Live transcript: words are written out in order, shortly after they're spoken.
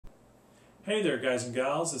Hey there, guys and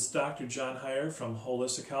gals. It's Dr. John Heyer from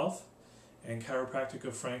Holistic Health and Chiropractic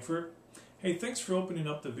of Frankfurt. Hey, thanks for opening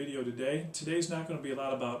up the video today. Today's not going to be a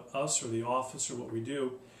lot about us or the office or what we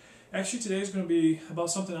do. Actually, today's going to be about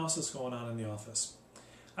something else that's going on in the office.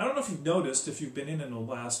 I don't know if you've noticed, if you've been in the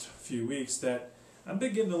last few weeks, that I've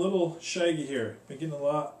been getting a little shaggy here. Been getting a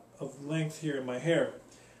lot of length here in my hair.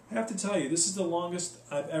 I have to tell you, this is the longest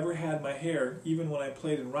I've ever had my hair, even when I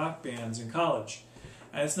played in rock bands in college.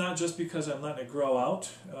 And it's not just because I'm letting it grow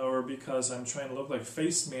out or because I'm trying to look like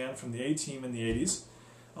Face Man from the A-Team in the 80s.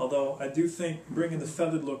 Although I do think bringing the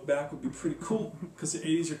feathered look back would be pretty cool because the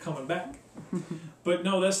 80s are coming back. But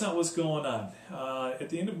no, that's not what's going on. At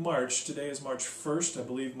the end of March, today is March 1st, I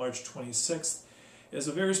believe March 26th, is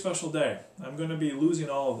a very special day. I'm going to be losing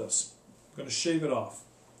all of this. I'm going to shave it off.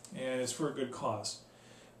 And it's for a good cause.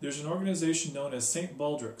 There's an organization known as St.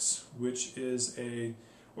 Baldrick's, which is a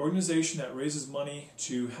organization that raises money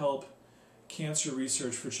to help cancer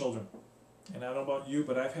research for children. And I don't know about you,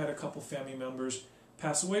 but I've had a couple family members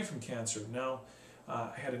pass away from cancer. Now,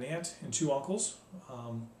 I had an aunt and two uncles.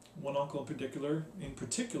 One uncle in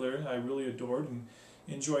particular, I really adored and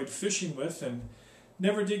enjoyed fishing with, and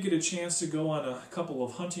never did get a chance to go on a couple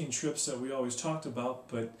of hunting trips that we always talked about,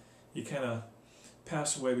 but he kind of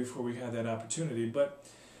passed away before we had that opportunity. But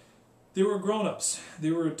they were grown-ups,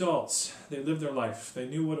 they were adults, they lived their life. They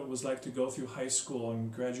knew what it was like to go through high school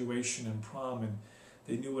and graduation and prom, and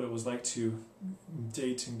they knew what it was like to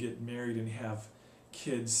date and get married and have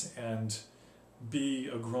kids and be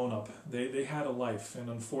a grown-up. They had a life, and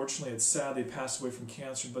unfortunately it's sad they passed away from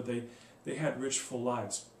cancer, but they had rich, full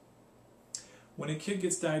lives. When a kid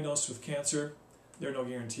gets diagnosed with cancer, there are no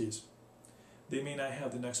guarantees. They may not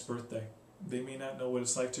have the next birthday. They may not know what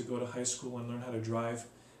it's like to go to high school and learn how to drive,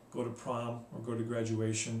 go to prom, or go to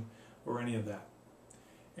graduation, or any of that.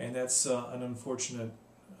 And that's an unfortunate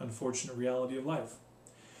reality of life.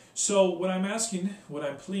 So what I'm asking, what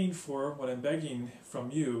I'm pleading for, what I'm begging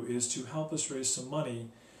from you is to help us raise some money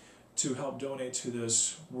to help donate to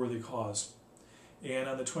this worthy cause. And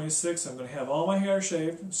on the 26th, I'm going to have all my hair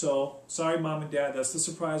shaved. So, sorry Mom and Dad, that's the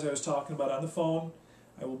surprise I was talking about on the phone.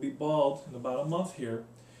 I will be bald in about a month here.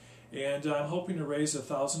 And I'm hoping to raise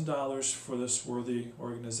 $1,000 for this worthy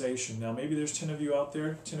organization. Now maybe there's 10 of you out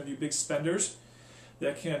there, 10 of you big spenders,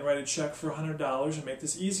 that can write a check for $100 and make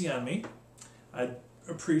this easy on me. I'd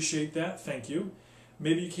appreciate that, thank you.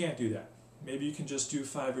 Maybe you can't do that. Maybe you can just do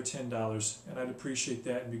 $5 or $10, and I'd appreciate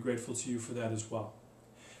that and be grateful to you for that as well.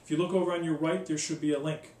 If you look over on your right, there should be a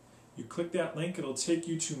link. You click that link, it'll take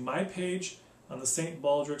you to my page on the St.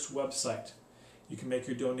 Baldrick's website. You can make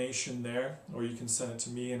your donation there, or you can send it to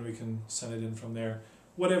me and we can send it in from there.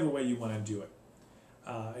 Whatever way you want to do it.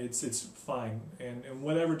 It's fine. And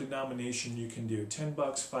whatever denomination you can do, $10,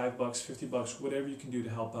 $5, $50, whatever you can do to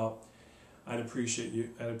help out, I'd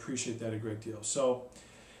appreciate that a great deal. So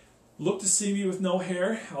look to see me with no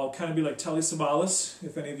hair. I'll kind of be like Telly Savalas,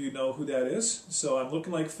 if any of you know who that is. So I'm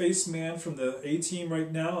looking like Face Man from the A-Team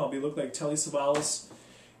right now. I'll be looking like Telly Savalas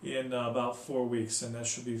in about 4 weeks, and that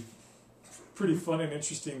should be pretty fun and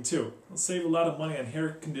interesting too. I'll save a lot of money on hair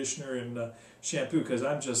conditioner and shampoo because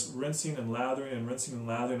I'm just rinsing and lathering and rinsing and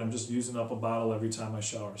lathering. I'm just using up a bottle every time I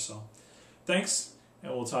shower. So thanks,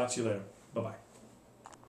 and we'll talk to you later. Bye-bye.